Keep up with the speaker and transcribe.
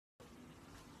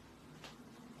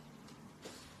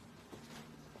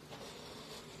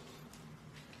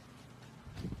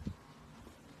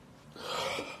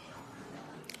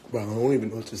Bro, I don't even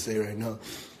know what to say right now.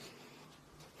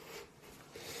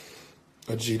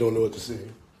 I G don't know what to say.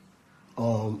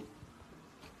 I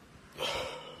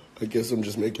guess I'm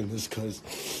just making this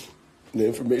because the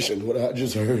information, what I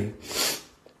just heard,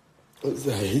 was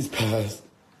that he's passed.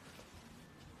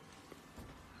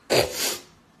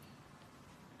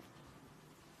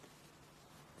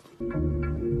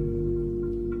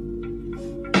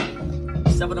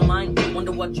 Sever the mind,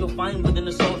 wonder what you'll find within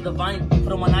the soul's divine.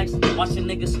 Put him on ice, watch a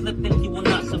nigga slip, think he will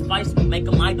not suffice. Make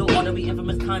him idle, all every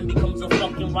infamous kind becomes a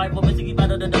fucking rival. Basically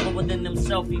battle the devil within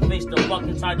himself, he faced the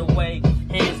fucking tidal wave.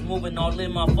 Hands moving all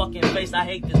in my fucking face, I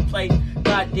hate this place.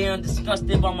 Goddamn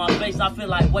disgusted by my face, I feel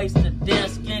like wasted damn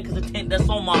skin cause the tint that's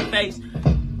on my face.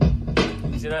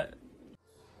 You see that?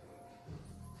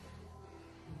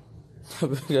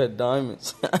 We got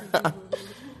diamonds.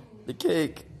 The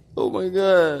cake, oh my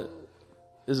god.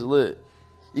 It's lit.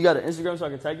 You got an Instagram so I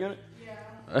can tag you on it? Yeah.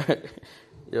 Alright.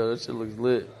 Yo, that shit looks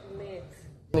lit. Lit.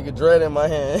 Nigga dread in my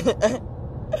hand.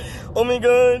 Oh my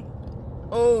god.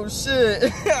 Oh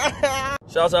shit.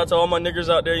 Shouts out to all my niggers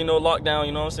out there, you know, lockdown,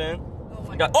 you know what I'm saying? Oh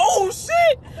my god. Oh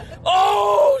shit!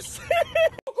 Oh shit!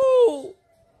 Coco!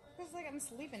 It's like I'm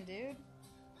sleeping, dude.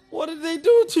 What did they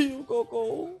do to you,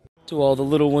 Coco? To all the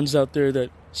little ones out there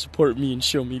that support me and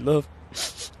show me love.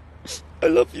 I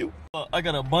love you. I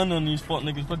got a bun on these fuck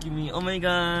niggas fucking me. Oh my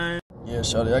god. Yeah,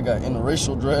 shawty, I got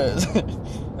interracial dreads.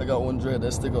 I got one dread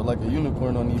that stick up like a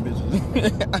unicorn on these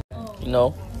bitches. You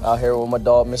know, out here with my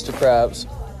dog, Mr. Krabs.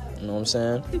 You know what I'm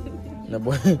saying?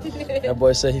 That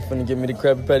boy said he finna give me the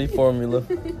Krabby Patty formula.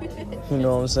 You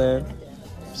know what I'm saying?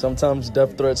 Sometimes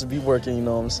death threats be working, you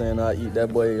know what I'm saying? I eat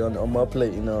that boy on my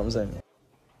plate, you know what I'm saying?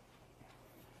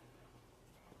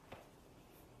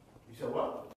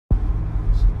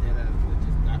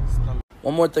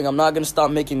 One more thing, I'm not going to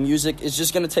stop making music. It's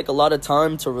just going to take a lot of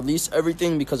time to release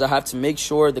everything because I have to make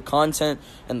sure the content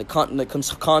and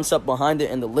the concept behind it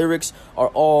and the lyrics are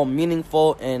all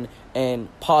meaningful and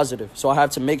positive. So I have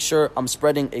to make sure I'm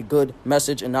spreading a good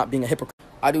message and not being a hypocrite.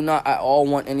 I do not at all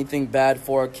want anything bad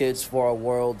for our kids, for our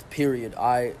world, period.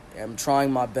 I am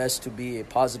trying my best to be a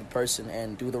positive person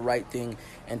and do the right thing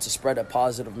and to spread a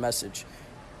positive message.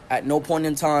 At no point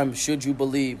in time should you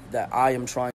believe that I am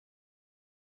trying